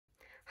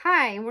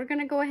Hi, we're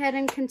going to go ahead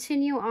and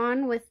continue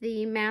on with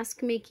the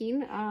mask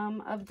making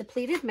of the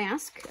pleated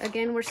mask.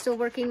 Again, we're still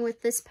working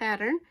with this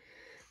pattern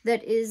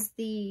that is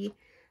the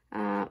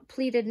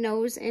pleated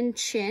nose and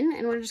chin,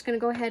 and we're just going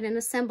to go ahead and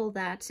assemble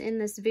that in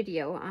this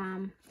video.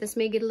 This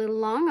may get a little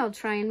long. I'll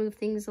try and move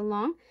things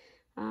along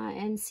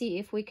and see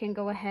if we can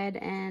go ahead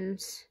and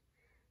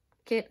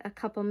get a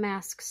couple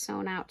masks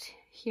sewn out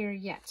here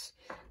yet.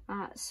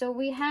 So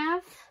we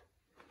have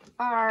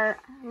our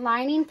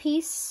lining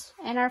piece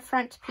and our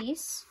front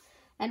piece,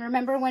 and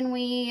remember, when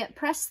we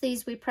press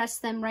these, we press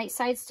them right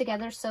sides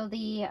together so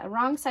the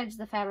wrong sides of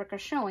the fabric are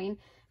showing,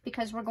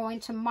 because we're going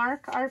to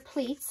mark our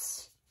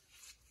pleats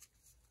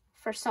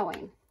for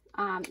sewing.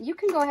 You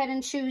can go ahead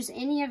and choose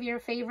any of your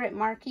favorite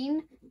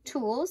marking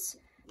tools.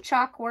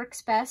 Chalk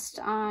works best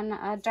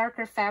on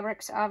darker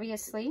fabrics,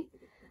 obviously.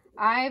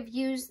 I've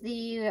used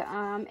the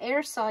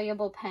air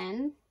soluble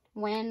pen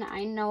when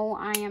I know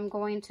I am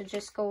going to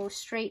just go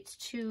straight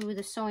to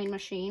the sewing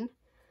machine,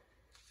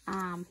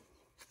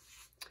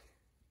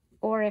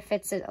 or if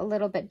it's a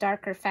little bit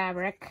darker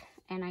fabric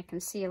and I can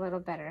see a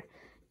little better.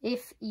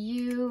 If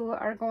you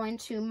are going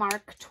to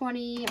mark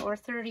 20 or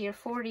 30 or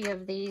 40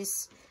 of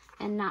these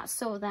and not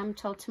sew them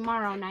till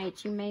tomorrow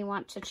night, you may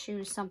want to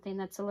choose something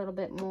that's a little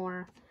bit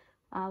more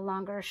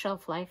longer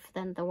shelf life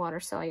than the water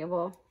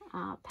soluble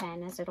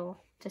pen, as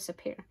it'll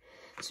disappear.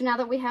 So now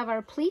that we have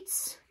our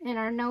pleats and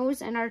our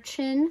nose and our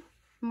chin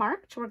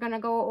marked, we're going to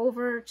go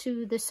over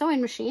to the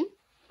sewing machine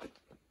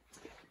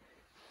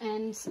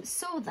and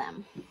sew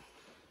them.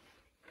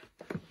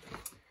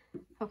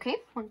 Okay,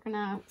 we're going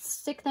to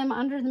stick them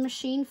under the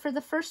machine. For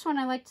the first one,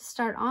 I like to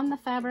start on the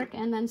fabric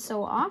and then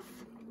sew off,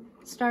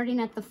 starting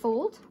at the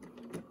fold.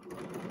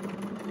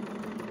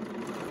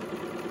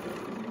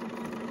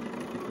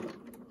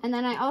 And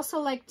then I also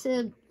like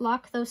to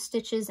lock those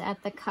stitches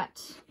at the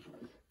cut.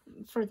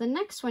 For the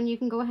next one, you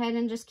can go ahead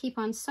and just keep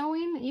on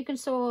sewing. You can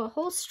sew a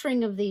whole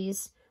string of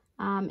these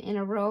in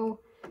a row,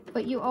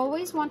 but you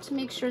always want to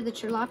make sure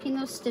that you're locking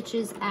those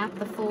stitches at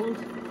the fold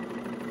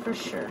for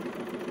sure.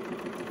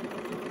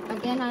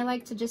 Again, I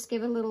like to just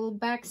give a little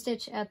back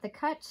stitch at the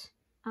cut,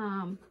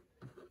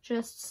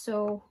 just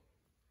so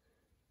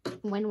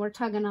when we're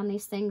tugging on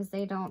these things,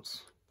 they don't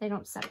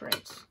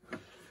separate.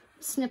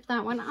 Snip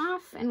that one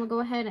off, and we'll go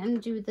ahead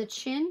and do the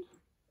chin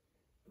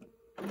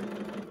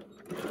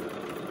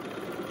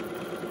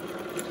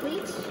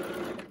pleat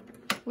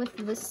with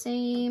the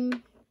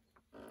same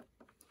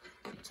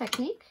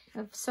technique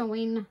of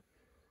sewing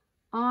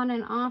on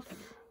and off.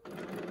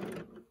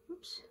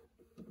 Oops.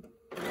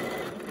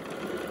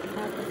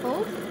 At the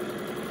fold.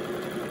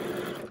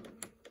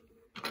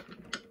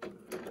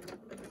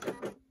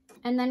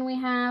 And then we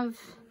have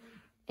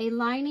a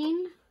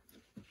lining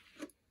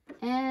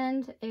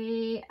and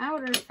a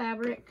outer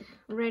fabric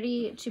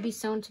ready to be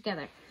sewn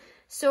together.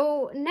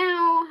 So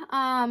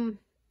now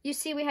you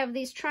see we have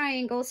these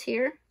triangles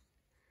here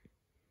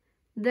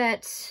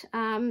that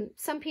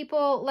some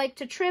people like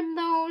to trim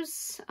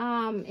those.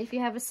 If you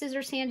have a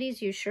scissors handy,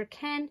 you sure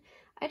can.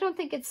 I don't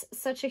think it's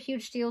such a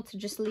huge deal to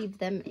just leave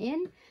them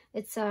in.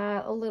 It's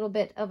a little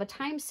bit of a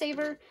time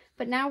saver,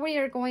 but now we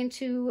are going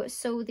to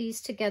sew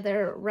these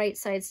together, right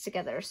sides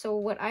together. So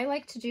what I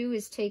like to do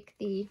is take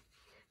the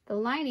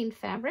lining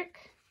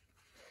fabric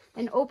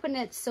and open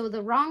it so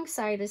the wrong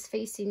side is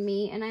facing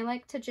me, and I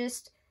like to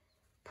just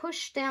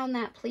push down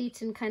that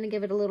pleat and kind of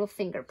give it a little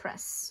finger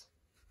press.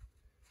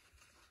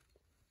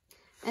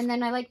 And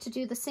then I like to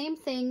do the same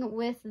thing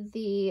with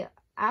the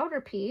outer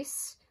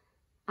piece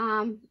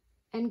and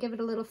give it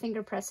a little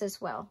finger press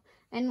as well.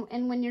 And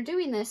when you're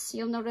doing this,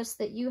 you'll notice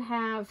that you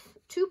have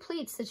two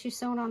pleats that you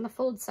sewn on the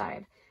fold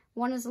side.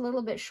 One is a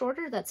little bit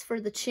shorter, that's for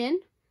the chin,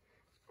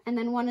 and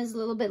then one is a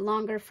little bit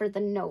longer for the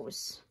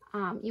nose.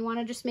 You want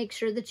to just make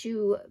sure that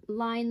you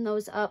line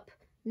those up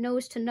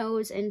nose to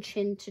nose and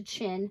chin to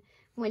chin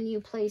when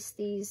you place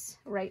these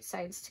right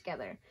sides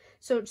together.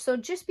 So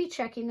just be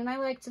checking, and I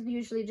like to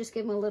usually just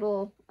give them a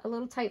little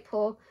tight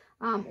pull.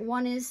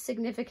 One is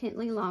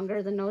significantly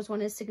longer, the nose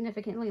one is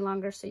significantly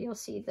longer, so you'll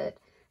see that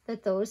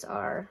those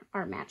are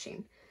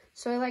matching.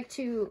 So I like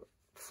to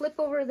flip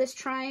over this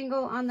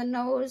triangle on the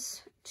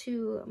nose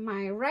to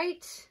my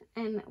right,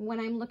 and when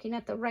I'm looking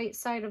at the right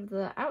side of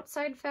the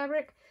outside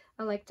fabric,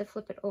 I like to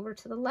flip it over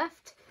to the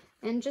left.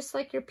 And just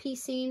like you're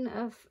piecing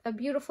a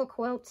beautiful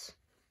quilt,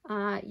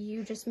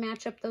 you just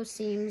match up those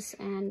seams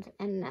and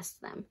nest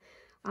them.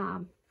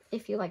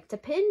 If you like to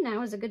pin,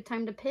 now is a good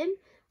time to pin.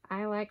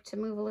 I like to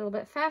move a little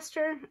bit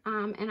faster,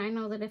 and I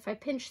know that if I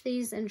pinch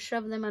these and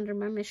shove them under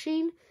my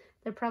machine,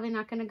 they're probably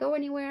not going to go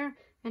anywhere.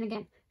 And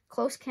again,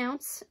 close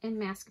counts in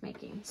mask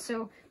making.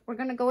 So we're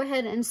going to go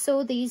ahead and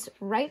sew these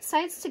right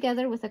sides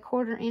together with a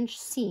 1/4 inch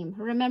seam.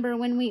 Remember,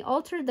 when we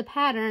altered the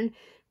pattern,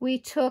 we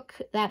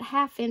took that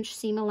 1/2 inch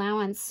seam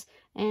allowance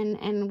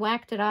and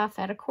whacked it off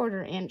at a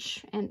 1/4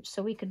 inch, and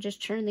so we could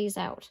just churn these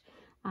out.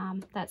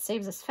 That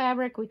saves us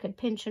fabric. We could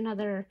pinch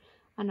another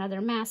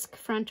mask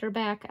front or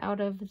back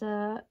out of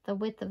the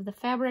width of the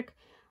fabric.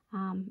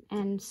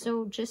 And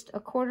so just a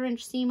 1/4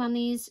 inch seam on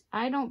these.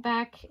 I don't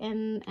back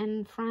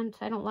and front.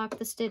 I don't lock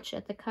the stitch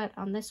at the cut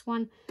on this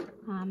one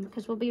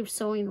because we'll be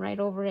sewing right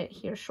over it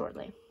here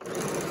shortly.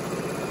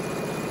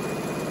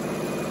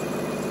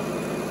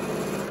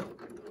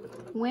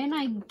 When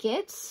I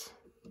get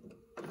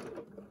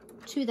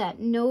to that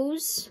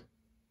nose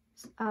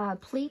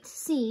pleat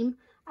seam,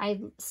 I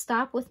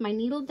stop with my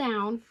needle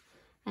down,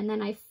 and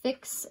then I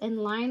fix and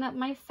line up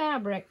my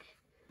fabric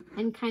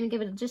and kind of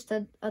give it just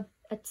a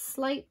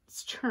slight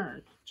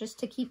turn just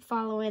to keep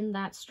following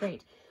that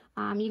straight.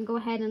 You can go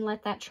ahead and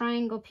let that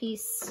triangle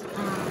piece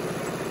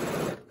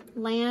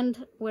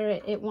land where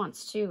it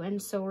wants to,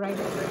 and sew right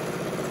over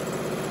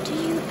it. Do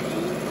you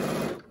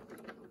pin?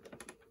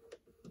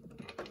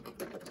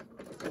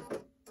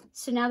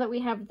 So now that we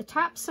have the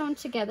top sewn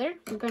together,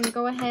 I'm going to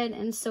go ahead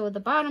and sew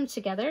the bottom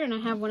together, and I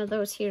have one of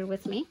those here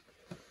with me.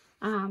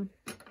 And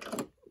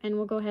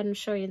we'll go ahead and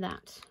show you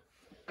that.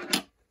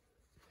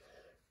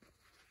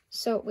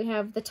 So we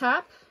have the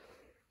top,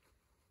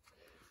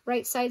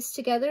 right sides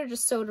together,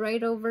 just sewed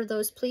right over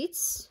those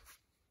pleats.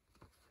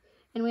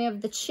 And we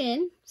have the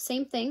chin,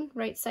 same thing,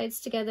 right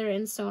sides together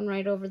and sewn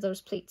right over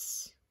those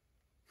pleats.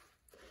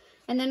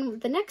 And then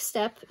the next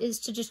step is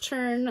to just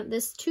turn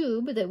this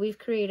tube that we've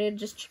created,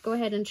 just go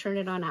ahead and turn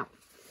it on out.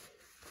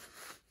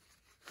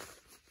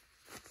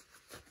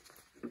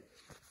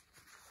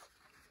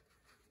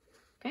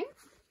 Okay.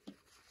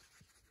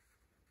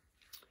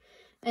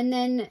 And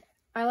then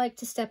I like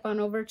to step on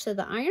over to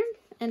the iron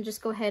and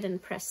just go ahead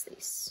and press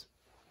these.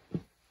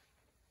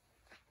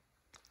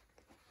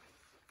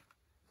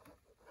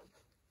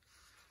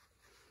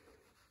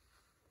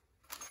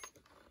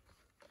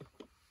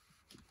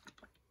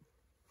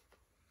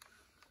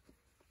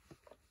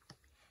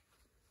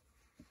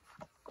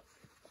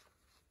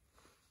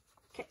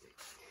 Okay,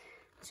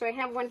 so I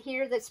have one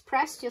here that's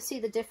pressed. You'll see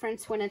the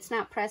difference when it's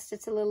not pressed.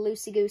 It's a little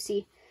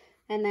loosey-goosey.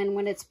 And then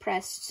when it's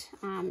pressed,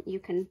 you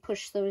can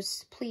push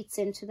those pleats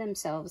into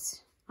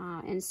themselves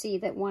and see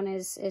that one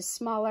is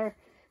smaller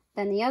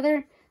than the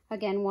other.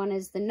 Again, one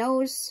is the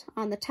nose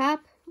on the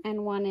top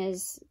and one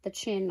is the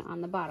chin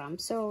on the bottom.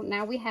 So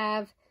now we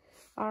have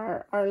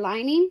our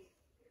lining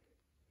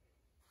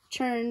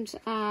turned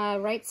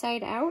right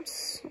side out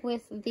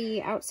with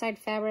the outside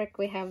fabric.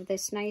 We have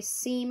this nice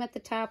seam at the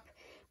top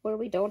where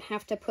we don't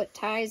have to put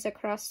ties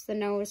across the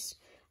nose.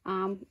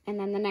 And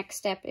then the next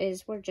step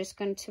is we're just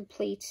going to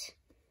pleat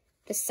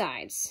the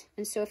sides.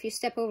 And so if you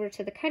step over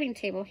to the cutting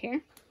table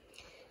here,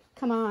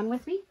 come on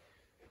with me.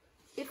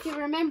 If you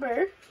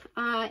remember,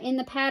 in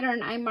the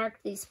pattern, I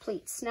marked these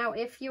pleats. Now,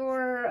 if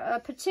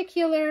you're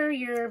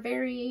you're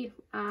very,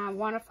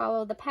 want to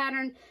follow the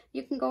pattern,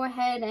 you can go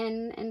ahead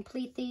and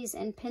pleat these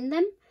and pin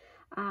them.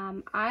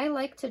 I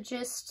like to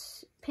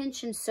just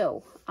pinch and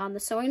sew on the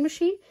sewing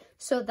machine.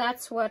 So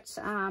that's what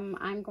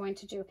I'm going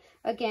to do.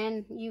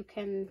 Again, you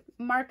can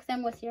mark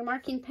them with your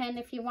marking pen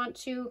if you want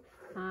to.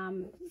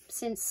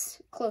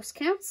 Since close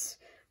counts,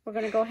 we're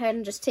going to go ahead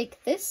and just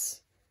take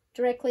this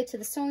directly to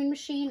the sewing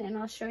machine, and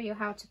I'll show you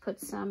how to put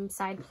some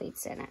side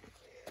pleats in it.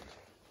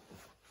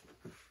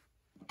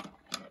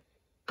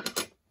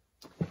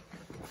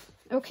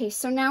 Okay,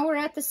 so now we're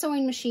at the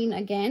sewing machine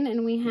again,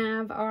 and we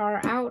have our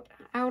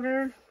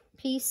outer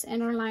piece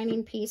and our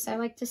lining piece. I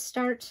like to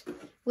start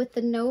with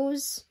the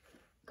nose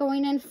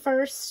going in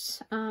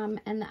first, and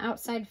the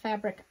outside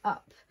fabric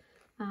up.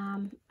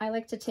 I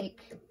like to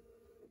take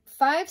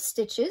 5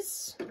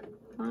 stitches,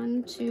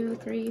 1, 2,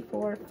 3,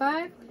 4,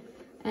 5,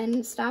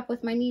 and stop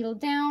with my needle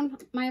down.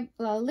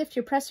 Lift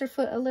your presser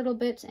foot a little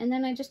bit, and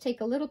then I just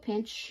take a little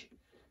pinch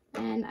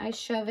and I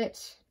shove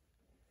it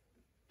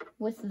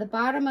with the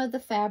bottom of the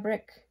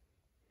fabric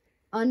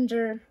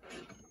under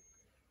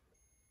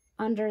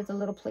the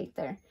little pleat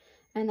there.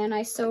 And then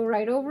I sew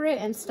right over it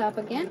and stop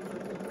again.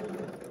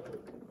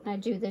 I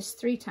do this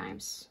 3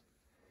 times.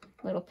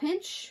 Little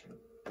pinch,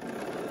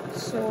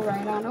 sew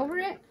right on over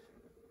it,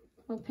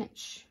 little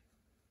pinch.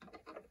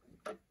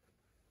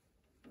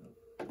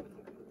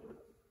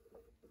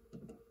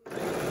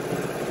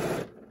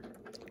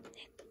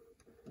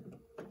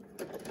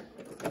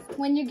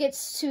 When you get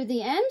to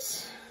the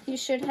end, you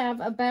should have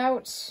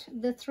about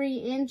the 3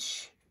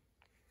 inches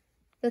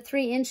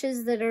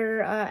that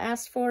are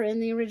asked for in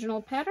the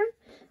original pattern.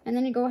 And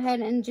then you go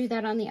ahead and do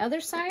that on the other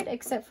side,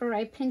 except for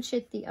I pinch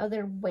it the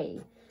other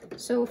way.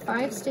 So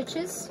 5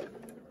 stitches.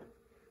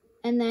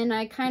 And then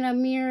I kind of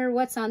mirror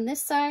what's on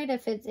this side.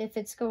 If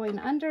it's going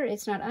under,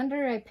 it's not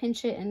under. I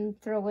pinch it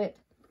and throw it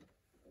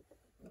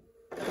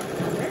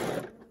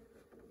under.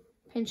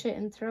 Pinch it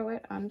and throw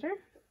it under.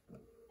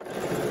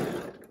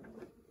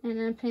 And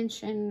then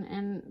pinch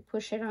and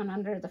push it on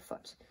under the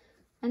foot.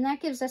 And that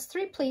gives us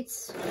 3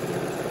 pleats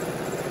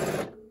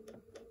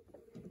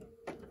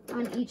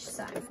on each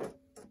side.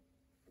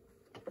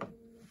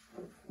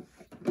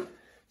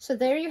 So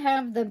there you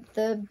have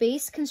the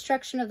base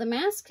construction of the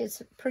mask.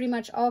 It's pretty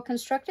much all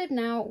constructed.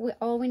 Now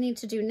all we need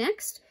to do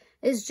next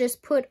is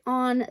just put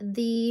on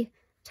the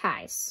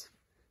ties.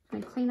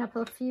 I'm going to clean up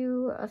a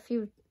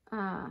few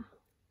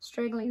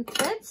straggling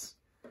threads.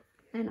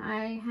 And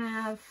I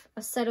have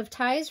a set of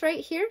ties right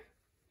here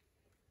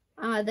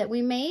that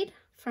we made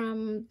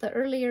from the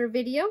earlier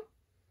video.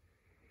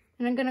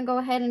 And I'm going to go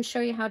ahead and show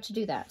you how to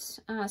do that.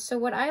 So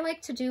what I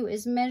like to do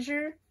is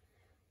measure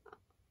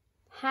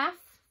half,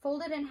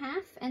 fold it in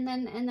half, and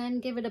then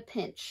give it a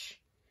pinch.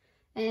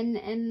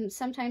 And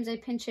sometimes I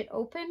pinch it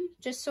open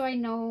just so I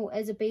know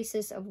as a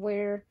basis of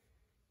where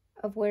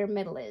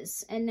middle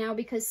is. And now,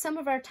 because some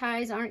of our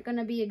ties aren't going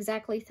to be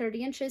exactly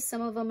 30 inches,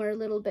 some of them are a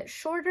little bit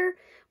shorter,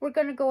 we're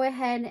going to go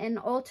ahead and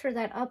alter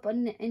that up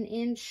an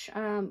inch,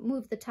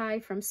 move the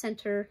tie from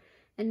center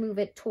and move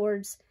it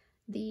towards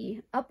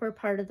the upper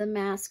part of the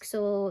mask,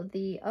 so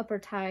the upper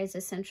ties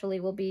essentially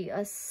will be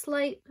a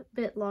slight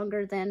bit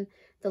longer than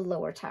the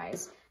lower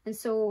ties. And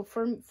so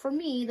for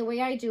me, the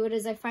way I do it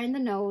is I find the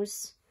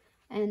nose,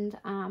 and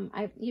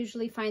I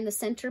usually find the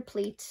center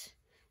pleat.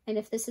 And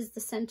if this is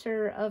the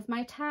center of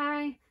my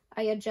tie,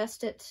 I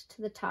adjust it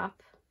to the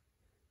top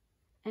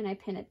and I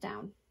pin it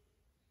down.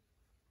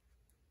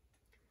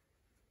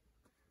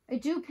 I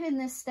do pin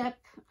this step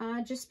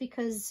just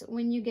because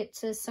when you get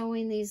to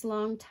sewing these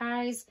long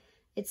ties,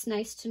 it's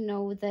nice to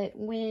know that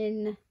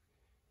when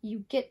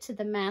you get to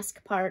the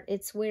mask part,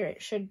 it's where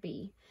it should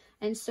be.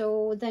 And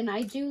so then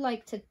I do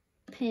like to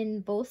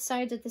pin both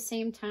sides at the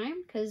same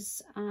time,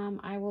 because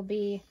I will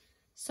be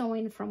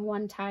sewing from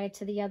one tie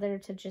to the other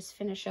to just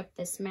finish up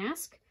this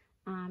mask.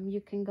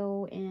 You can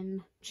go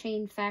in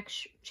chain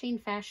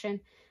fashion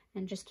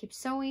and just keep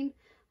sewing.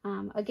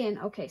 Again,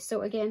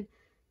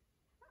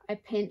 I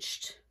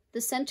pinched the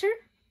center,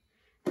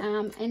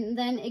 and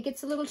then it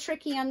gets a little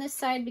tricky on this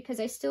side because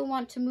I still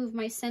want to move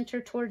my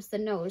center towards the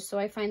nose. So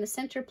I find the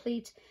center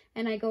pleat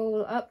and I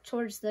go up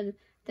towards the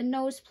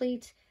nose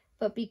pleat,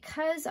 but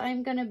because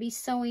I'm going to be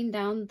sewing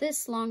down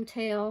this long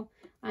tail,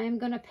 I'm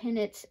going to pin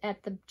it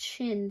at the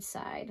chin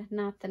side,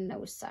 not the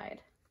nose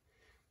side.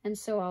 And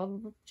so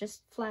I'll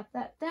just flap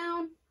that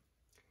down,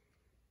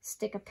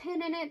 stick a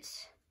pin in it,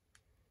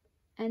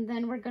 and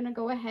then we're going to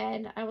go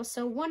ahead. I will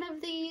sew one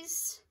of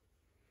these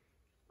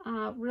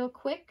real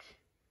quick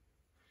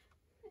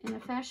in a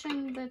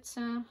fashion that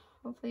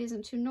hopefully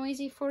isn't too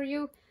noisy for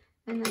you.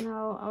 And then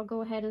I'll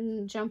go ahead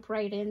and jump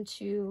right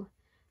into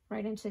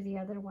the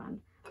other one.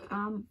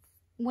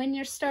 When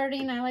you're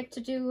starting, I like to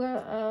do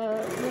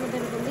a little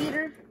bit of a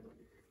leader,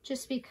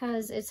 just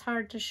because it's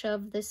hard to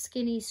shove this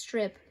skinny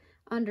strip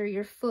under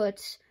your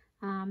foot.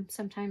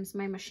 Sometimes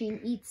my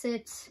machine eats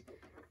it,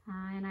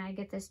 and I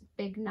get this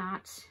big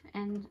knot.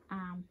 And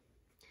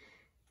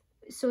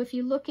so if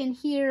you look in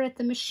here at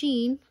the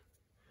machine,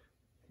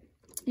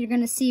 you're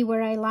going to see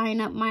where I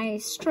line up my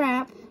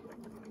strap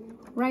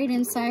right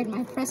inside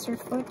my presser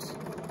foot.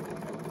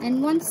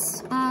 And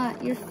once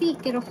your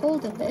feet get a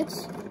hold of it,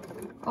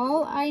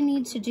 all I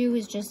need to do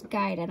is just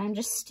guide it. I'm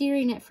just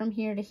steering it from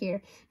here to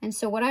here. And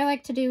so what I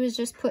like to do is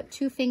just put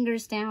 2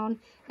 fingers down,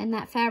 and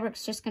that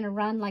fabric's just going to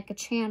run like a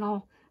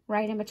channel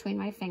right in between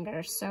my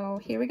fingers. So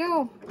here we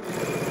go.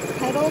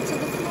 Pedal to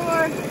the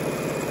floor.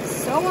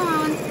 Sew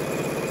on.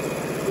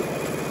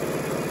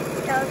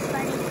 That was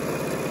funny.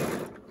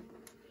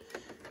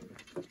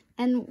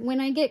 And when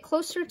I get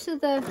closer to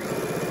the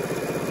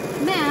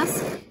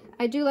mask,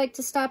 I do like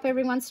to stop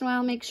every once in a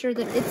while, make sure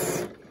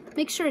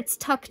it's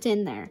tucked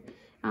in there.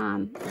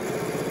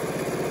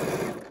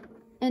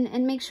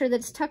 And make sure that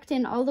it's tucked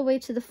in all the way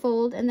to the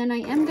fold. And then I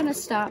am going to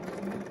stop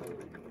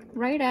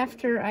right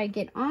after I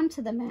get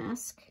onto the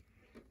mask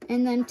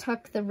and then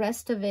tuck the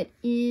rest of it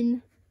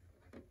in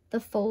the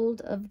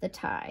fold of the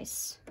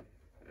ties.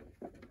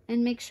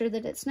 And make sure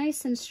that it's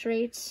nice and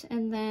straight,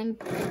 and then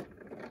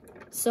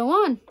sew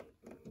on.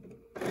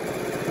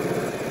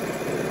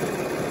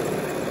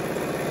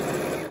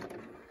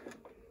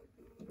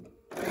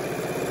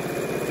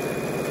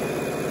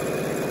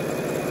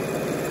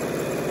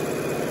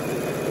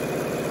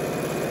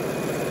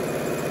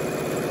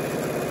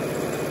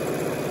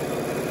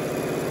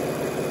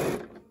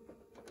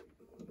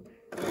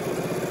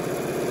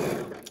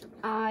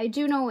 I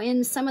do know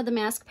in some of the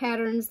mask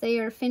patterns they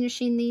are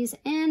finishing these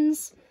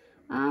ends.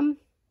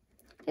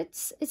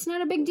 It's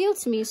not a big deal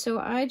to me, so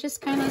I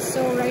just kind of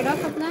sew right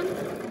up of them,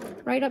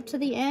 right up to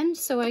the end,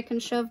 so I can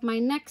shove my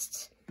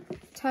next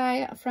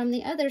tie from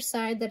the other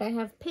side that I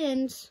have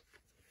pinned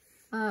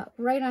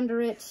right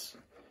under it,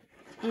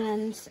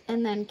 and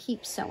then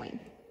keep sewing.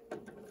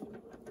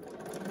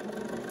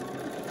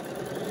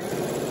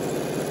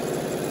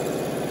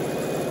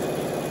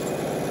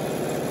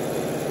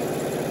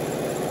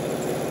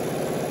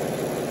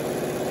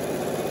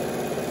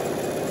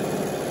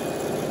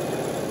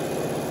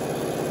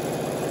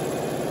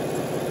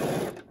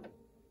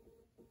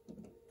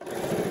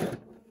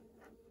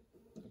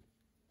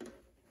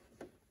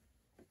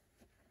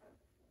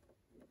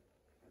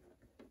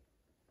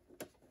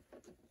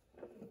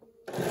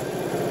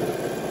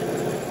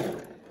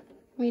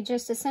 We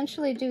just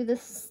essentially do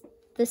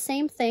the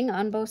same thing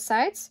on both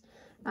sides,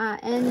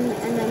 and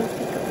then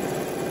pick up.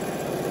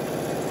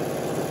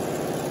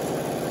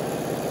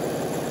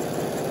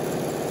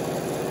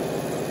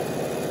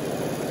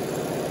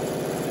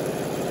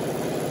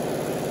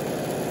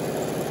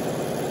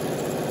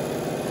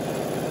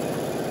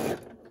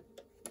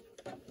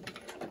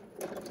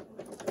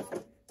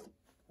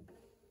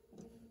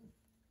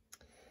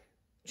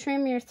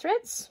 trim your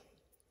threads.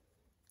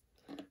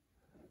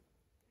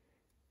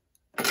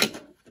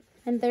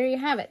 And there you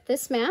have it.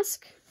 This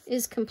mask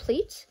is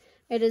complete.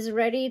 It is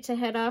ready to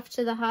head off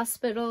to the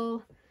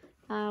hospital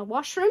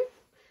washroom.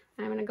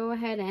 I'm going to go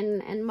ahead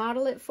and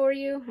model it for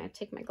you. I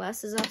take my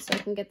glasses off so I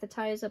can get the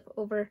ties up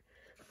over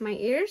my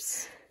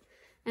ears.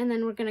 And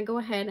then we're going to go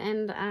ahead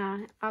and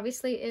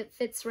obviously it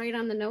fits right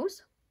on the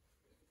nose.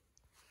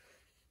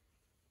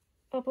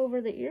 Up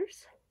over the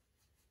ears.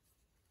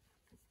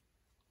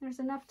 There's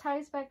enough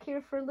ties back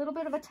here for a little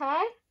bit of a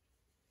tie.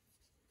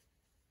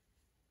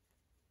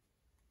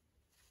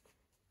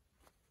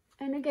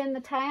 And again, the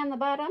tie on the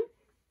bottom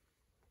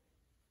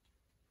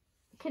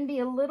can be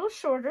a little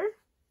shorter,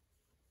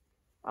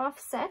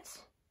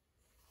 offset,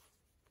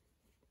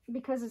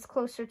 because it's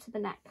closer to the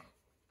neck.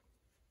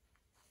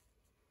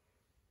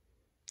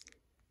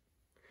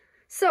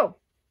 So,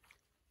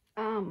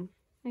 let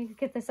me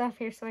get this off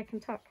here so I can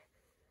talk.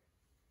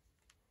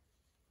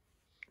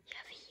 You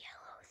have a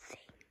yellow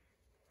thing.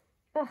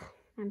 Ugh,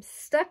 I'm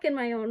stuck in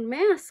my own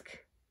mask.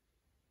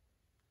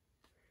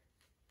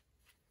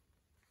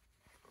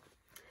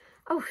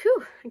 Oh,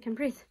 phew, I can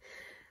breathe.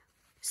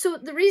 So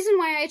the reason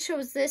why I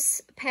chose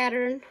this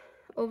pattern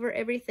over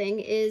everything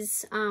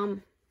is,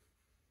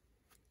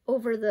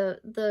 over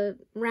the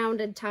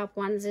rounded top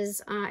ones,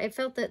 is I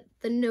felt that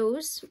the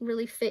nose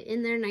really fit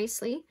in there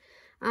nicely.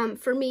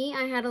 For me,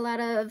 I had a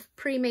lot of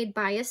pre-made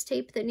bias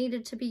tape that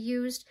needed to be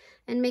used,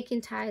 and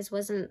making ties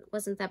wasn't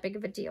that big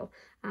of a deal.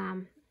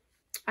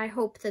 I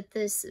hope that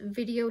this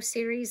video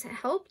series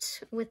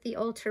helped with the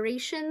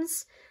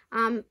alterations.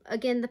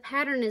 Again, the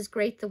pattern is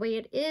great the way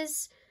it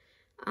is.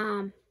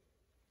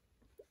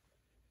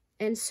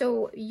 And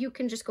so you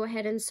can just go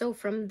ahead and sew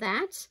from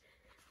that.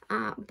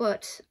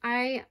 But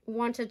I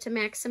wanted to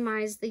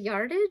maximize the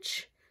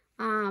yardage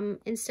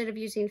instead of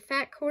using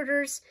fat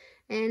quarters.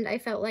 And I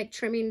felt like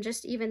trimming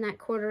just even that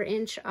 1/4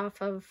 inch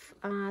off of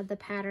the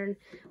pattern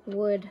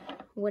would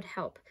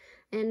help.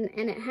 And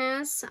it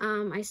has.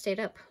 I stayed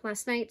up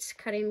last night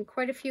cutting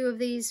quite a few of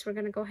these. We're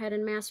going to go ahead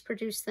and mass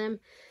produce them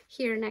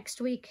here next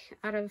week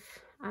out of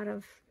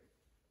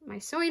my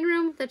sewing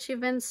room that you've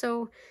been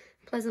so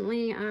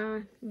pleasantly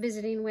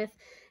visiting with.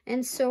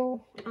 And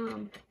so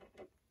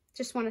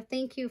just want to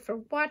thank you for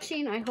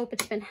watching. I hope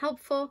it's been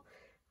helpful.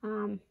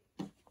 And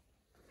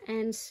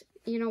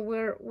you know,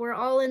 we're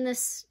all in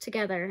this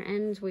together,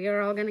 and we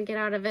are all going to get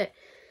out of it,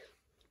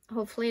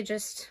 hopefully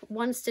just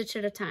one stitch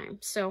at a time.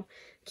 So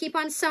keep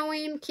on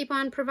sewing, keep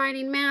on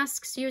providing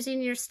masks,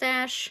 using your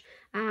stash.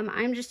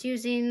 I'm just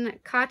using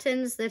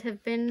cottons that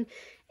have been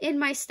in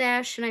my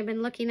stash and I've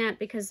been looking at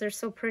because they're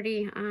so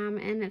pretty.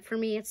 And for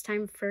me, it's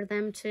time for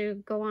them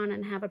to go on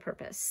and have a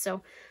purpose.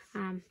 So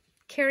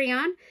carry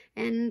on,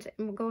 and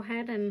we'll go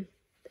ahead and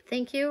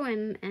thank you.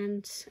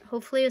 And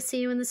hopefully I'll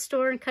see you in the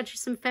store and cut you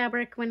some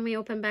fabric when we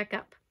open back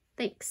up.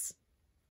 Thanks.